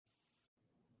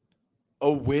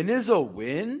A win is a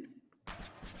win?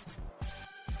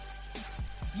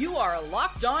 You are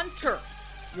Locked On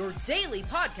Terps, your daily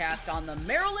podcast on the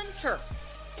Maryland Terps.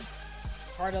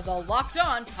 Part of the Locked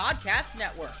On Podcast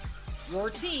Network,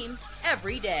 your team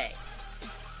every day.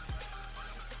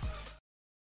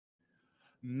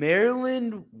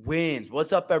 Maryland wins.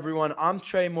 What's up, everyone? I'm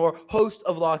Trey Moore, host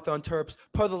of Locked On Terps,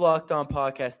 part of the Locked On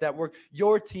Podcast Network,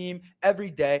 your team every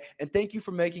day. And thank you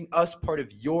for making us part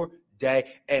of your day.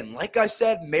 And like I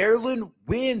said, Maryland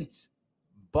wins.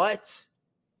 But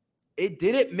it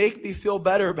didn't make me feel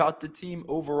better about the team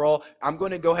overall. I'm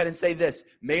going to go ahead and say this.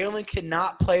 Maryland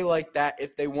cannot play like that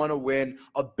if they want to win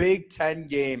a Big Ten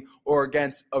game or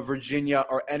against a Virginia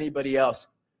or anybody else.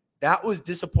 That was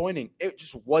disappointing. It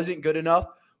just wasn't good enough.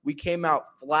 We came out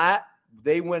flat.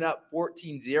 They went up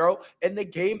 14-0, and the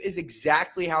game is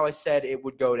exactly how I said it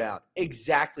would go down.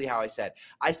 Exactly how I said.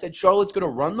 I said Charlotte's going to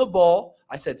run the ball.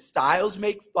 I said Styles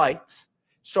make fights.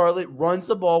 Charlotte runs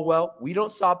the ball well. We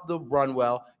don't stop the run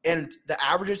well, and the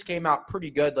averages came out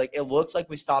pretty good. Like, it looks like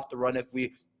we stopped the run if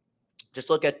we just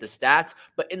look at the stats.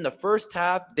 But in the first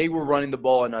half, they were running the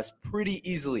ball on us pretty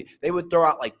easily. They would throw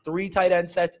out like 3 tight end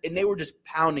sets, and they were just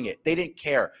pounding it. They didn't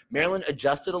care. Maryland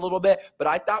adjusted a little bit, but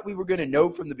I thought we were going to know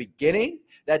from the beginning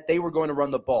that they were going to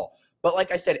run the ball. But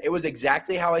like I said, it was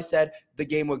exactly how I said the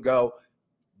game would go.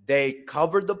 They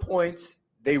covered the points.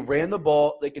 They ran the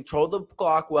ball. They controlled the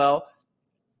clock well.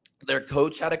 Their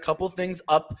coach had a couple things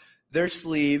up their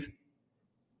sleeve,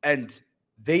 and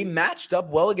they matched up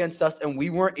well against us, and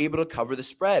we weren't able to cover the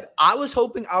spread. I was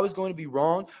hoping I was going to be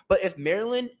wrong, but if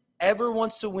Maryland ever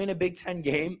wants to win a Big Ten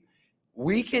game,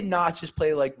 we cannot just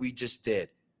play like we just did.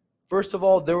 First of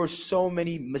all, there were so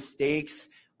many mistakes,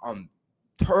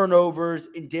 turnovers,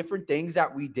 and different things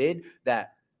that we did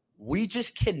that we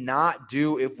just cannot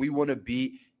do if we want to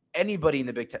beat anybody in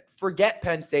the Big Ten. Forget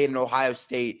Penn State and Ohio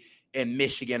State and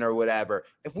Michigan or whatever.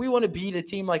 If we want to beat a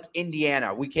team like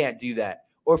Indiana, we can't do that.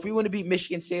 Or if we want to beat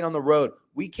Michigan State on the road,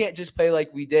 we can't just play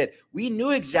like we did. We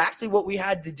knew exactly what we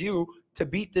had to do to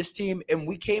beat this team, and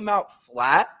we came out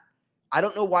flat. I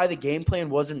don't know why the game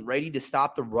plan wasn't ready to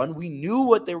stop the run. We knew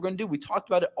what they were going to do. We talked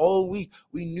about it all week.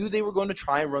 We knew they were going to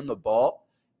try and run the ball.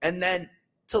 And then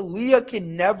Taulia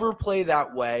can never play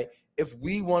that way if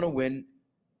we want to win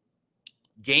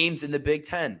games in the Big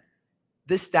Ten.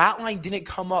 The stat line didn't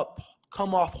come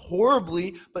off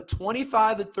horribly, but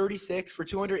 25-36 for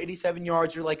 287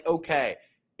 yards, you're like, okay,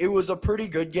 it was a pretty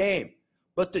good game.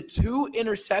 But the 2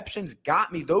 interceptions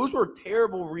got me. Those were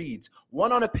terrible reads.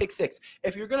 One on a pick six.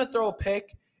 If you're going to throw a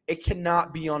pick, it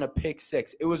cannot be on a pick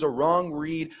six. It was a wrong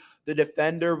read. The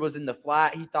defender was in the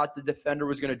flat. He thought the defender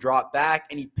was going to drop back,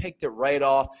 and he picked it right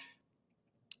off.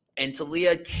 And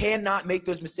Taulia cannot make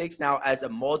those mistakes now as a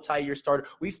multi-year starter.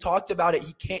 We've talked about it.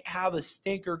 He can't have a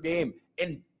stinker game,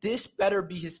 and this better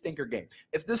be his stinker game.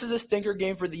 If this is a stinker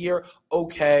game for the year,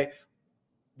 okay,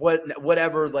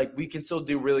 whatever, like, we can still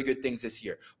do really good things this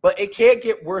year. But it can't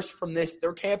get worse from this.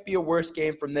 There can't be a worse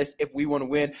game from this if we want to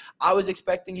win. I was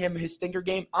expecting his stinker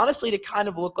game, honestly, to kind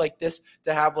of look like this,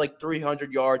 to have like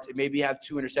 300 yards and maybe have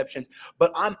 2 interceptions.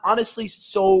 But I'm honestly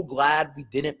so glad we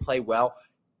didn't play well.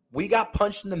 We got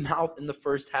punched in the mouth in the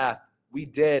first half. We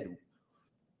did.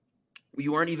 We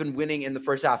weren't even winning in the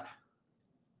first half.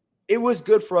 It was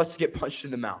good for us to get punched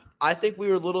in the mouth. I think we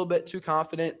were a little bit too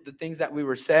confident. The things that we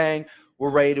were saying,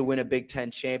 we're ready to win a Big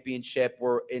Ten championship.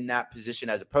 We're in that position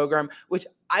as a program, which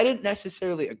I didn't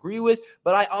necessarily agree with,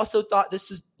 but I also thought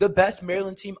this is the best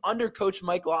Maryland team under Coach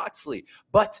Mike Locksley.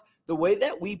 But the way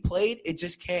that we played, it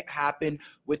just can't happen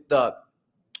with the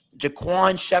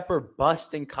Jaquan Shepard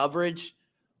busting coverage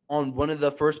on one of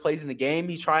the first plays in the game.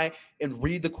 He try and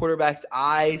read the quarterback's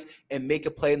eyes and make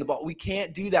a play in the ball. We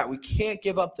can't do that. We can't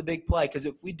give up the big play, because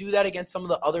if we do that against some of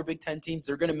the other Big Ten teams,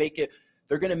 they're going to make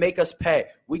us pay.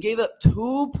 We gave up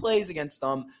 2 plays against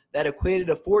them that equated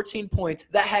to 14 points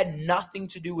that had nothing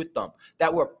to do with them,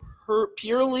 that were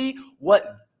purely what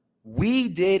we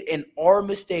did and our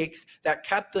mistakes that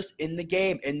kept us in the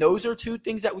game. And those are 2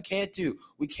 things that we can't do.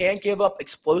 We can't give up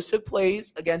explosive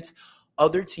plays against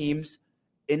other teams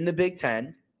in the Big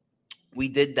Ten. We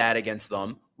did that against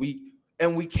them. We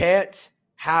can't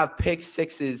have pick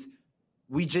sixes.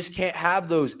 We just can't have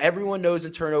those. Everyone knows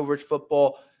in turnovers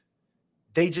football,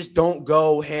 they just don't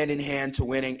go hand in hand to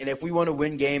winning. And if we want to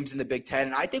win games in the Big Ten,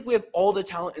 and I think we have all the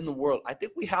talent in the world. I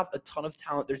think we have a ton of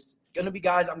talent. There's going to be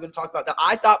guys I'm going to talk about that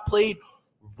I thought played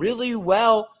really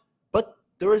well, but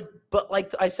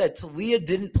like I said, Taulia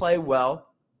didn't play well.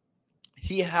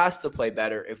 He has to play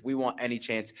better if we want any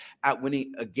chance at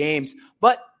winning games.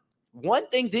 But one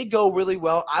thing did go really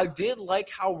well. I did like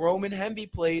how Roman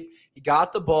Hemby played. He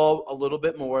got the ball a little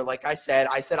bit more. Like I said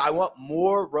I want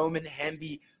more Roman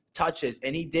Hemby touches,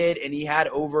 and he did, and he had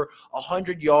over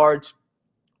 100 yards.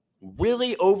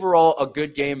 Really, overall, a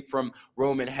good game from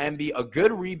Roman Hemby, a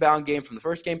good rebound game from the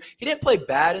first game. He didn't play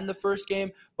bad in the first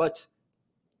game, but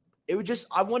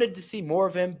I wanted to see more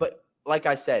of him. But like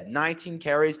I said, 19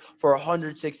 carries for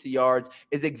 160 yards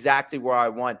is exactly where I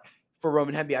want for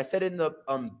Roman Hemby. I said in the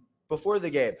before the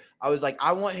game, I was like,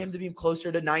 I want him to be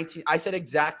closer to 19. I said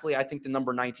exactly, I think the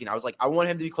number 19. I was like, I want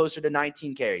him to be closer to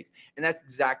 19 carries. And that's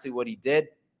exactly what he did.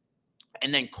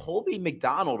 And then Colby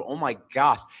McDonald, oh my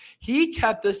gosh, he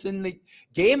kept us in the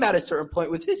game at a certain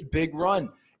point with his big run.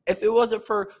 If it wasn't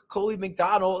for Colby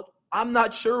McDonald, I'm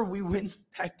not sure we win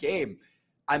that game.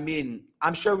 I mean,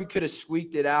 I'm sure we could have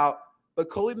squeaked it out, but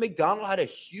Colby McDonald had a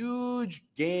huge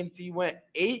game. He went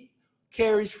 8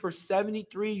 carries for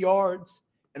 73 yards.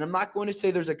 And I'm not going to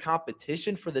say there's a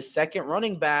competition for the second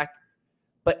running back,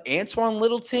 but Antoine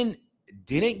Littleton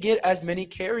didn't get as many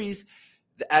carries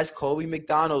as Colby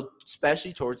McDonald,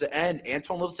 especially towards the end.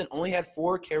 Antoine Littleton only had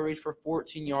 4 carries for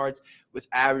 14 yards with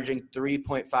averaging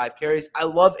 3.5 carries. I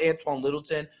love Antoine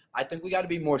Littleton. I think we got to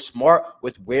be more smart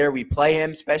with where we play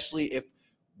him, especially if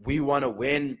we want to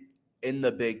win in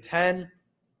the Big Ten.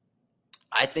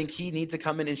 I think he needs to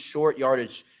come in short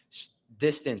yardage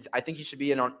distance. I think he should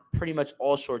be in on pretty much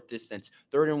all short distance.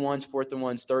 3rd and 1s, 4th and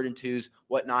 1s, 3rd and 2s,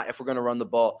 whatnot, if we're going to run the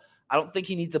ball. I don't think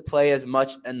he needs to play as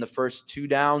much in the first 2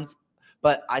 downs.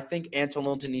 But I think Antoine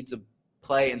Littleton needs to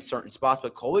play in certain spots.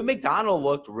 But Colby McDonald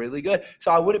looked really good.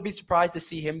 So I wouldn't be surprised to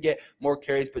see him get more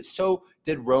carries. But so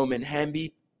did Roman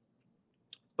Hemby.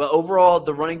 But overall,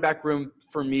 the running back room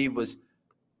for me was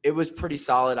pretty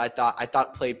solid. I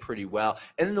thought played pretty well.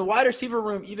 And in the wide receiver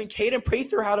room, even Caden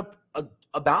Prather had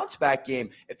a bounce back game.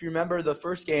 If you remember the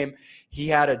first game, he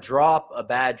had a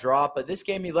bad drop. But this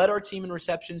game, he led our team in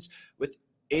receptions with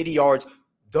 80 yards.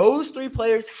 Those 3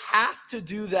 players have to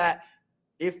do that.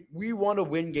 If we want to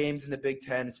win games in the Big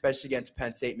Ten, especially against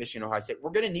Penn State, Michigan, Ohio State,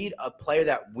 we're going to need a player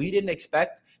that we didn't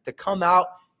expect to come out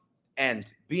and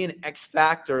be an X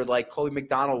factor like Colby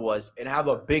McDonald was and have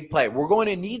a big play. We're going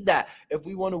to need that if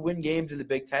we want to win games in the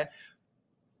Big Ten.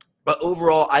 But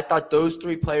overall, I thought those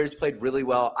 3 players played really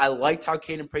well. I liked how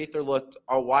Caden Prather looked.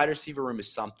 Our wide receiver room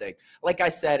is something. Like I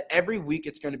said, every week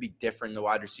it's going to be different in the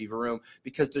wide receiver room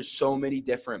because there's so many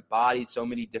different bodies, so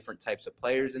many different types of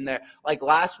players in there. Like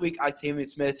last week, Octavian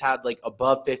Smith had like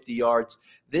above 50 yards.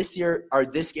 This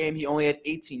game, he only had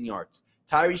 18 yards.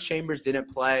 Tyrese Chambers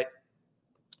didn't play.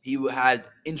 He had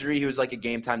injury. He was like a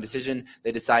game-time decision.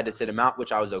 They decided to sit him out,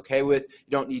 which I was okay with. You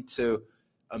don't need to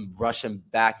rush him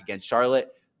back against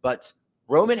Charlotte. But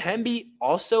Roman Hemby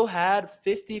also had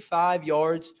 55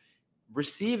 yards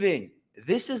receiving.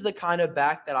 This is the kind of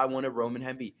back that I wanted Roman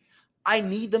Hemby. I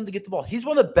need them to get the ball. He's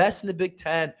one of the best in the Big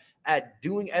Ten at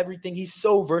doing everything. He's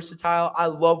so versatile. I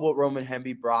love what Roman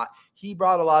Hemby brought. He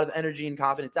brought a lot of energy and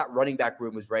confidence. That running back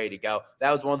room was ready to go.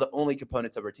 That was one of the only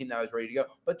components of our team that was ready to go.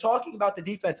 But talking about the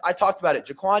defense, I talked about it.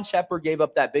 Jaquan Shepard gave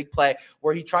up that big play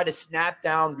where he tried to snap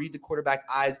down, read the quarterback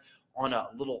eyes on a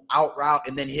little out route,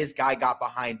 and then his guy got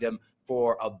behind him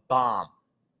for a bomb.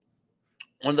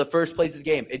 One of the first plays of the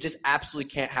game. It just absolutely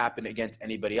can't happen against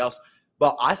anybody else.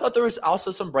 But I thought there was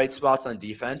also some bright spots on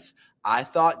defense. I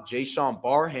thought Jayshawn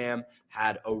Barham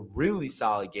had a really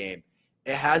solid game.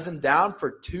 It has him down for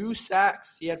 2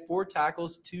 sacks. He had 4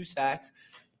 tackles, 2 sacks.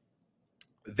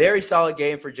 Very solid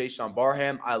game for Jayshawn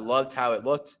Barham. I loved how it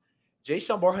looked.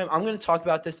 Jayshawn Barham, I'm going to talk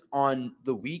about this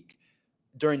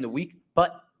during the week,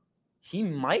 but he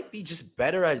might be just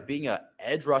better as being an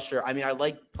edge rusher. I mean, I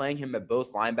like playing him at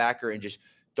both linebacker and just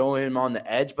throwing him on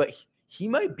the edge, but he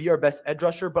might be our best edge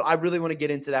rusher, but I really want to get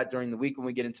into that during the week when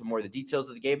we get into more of the details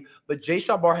of the game. But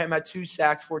Jayshawn Barham had 2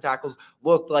 sacks, 4 tackles,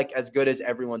 looked like as good as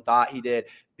everyone thought he did,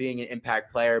 being an impact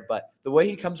player. But the way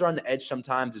he comes around the edge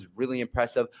sometimes is really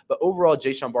impressive. But overall,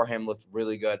 Jayshawn Barham looked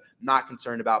really good. Not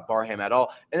concerned about Barham at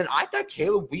all. And then I thought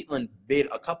Caleb Wheatland made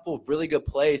a couple of really good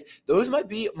plays. Those might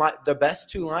be the best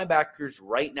 2 linebackers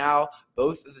right now,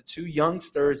 both of the 2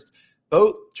 youngsters.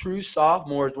 Both true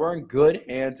sophomores were in good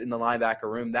hands in the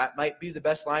linebacker room. That might be the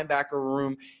best linebacker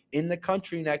room in the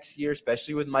country next year,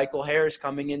 especially with Michael Harris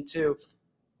coming in too.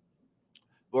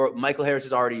 Or Michael Harris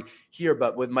is already here,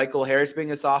 but with Michael Harris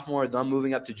being a sophomore, them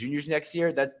moving up to juniors next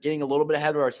year, that's getting a little bit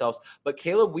ahead of ourselves. But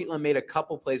Caleb Wheatland made a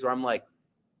couple plays where I'm like,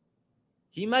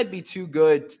 he might be too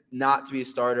good not to be a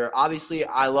starter. Obviously,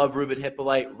 I love Ruben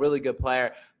Hippolyte, really good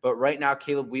player. But right now,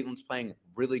 Caleb Wheatland's playing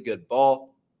really good ball.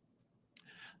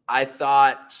 I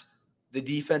thought the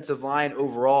defensive line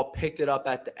overall picked it up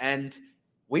at the end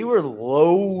We were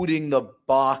loading the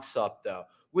box up, though,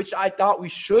 which I thought we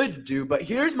should do. But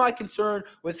here's my concern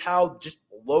with how just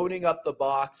loading up the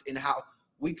box and how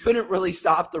we couldn't really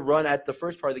stop the run at the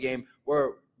first part of the game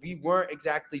where we weren't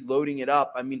exactly loading it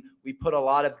up. I mean, we put a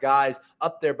lot of guys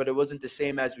up there, but it wasn't the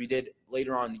same as we did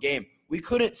later on in the game. We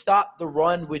couldn't stop the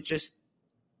run with just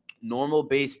normal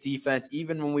base defense,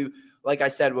 even when we, like I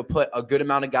said, would put a good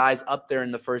amount of guys up there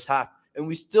in the first half, and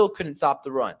we still couldn't stop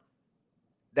the run.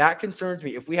 That concerns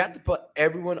me. If we had to put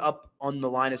everyone up on the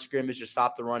line of scrimmage to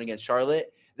stop the run against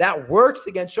Charlotte, that works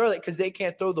against Charlotte because they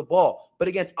can't throw the ball. But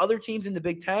against other teams in the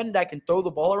Big Ten that can throw the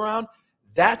ball around,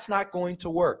 that's not going to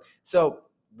work. So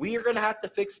we are going to have to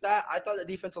fix that. I thought the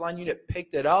defensive line unit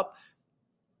picked it up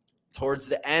towards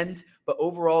the end, but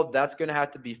overall, that's going to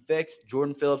have to be fixed.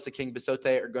 Jordan Phillips and King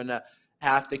Bisote are going to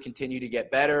have to continue to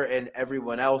get better, and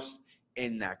everyone else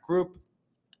in that group.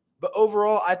 But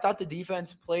overall, I thought the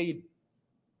defense played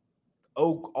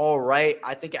all right.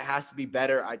 I think it has to be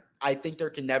better. I think there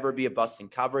can never be a bust in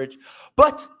coverage.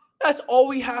 But that's all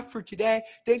we have for today.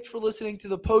 Thanks for listening to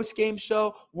the post-game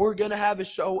show. We're going to have a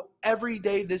show every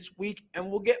day this week, and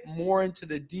we'll get more into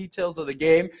the details of the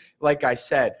game. Like I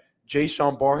said,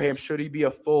 Jayshon Barham, should he be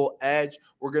a full edge?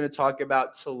 We're going to talk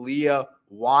about Taulia,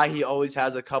 why he always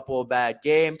has a couple of bad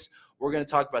games. We're going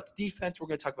to talk about the defense. We're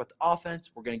going to talk about the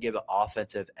offense. We're going to give an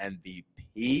offensive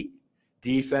MVP,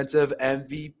 defensive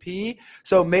MVP.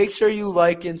 So make sure you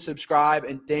like and subscribe,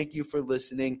 and thank you for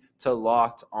listening to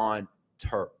Locked On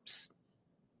Terps.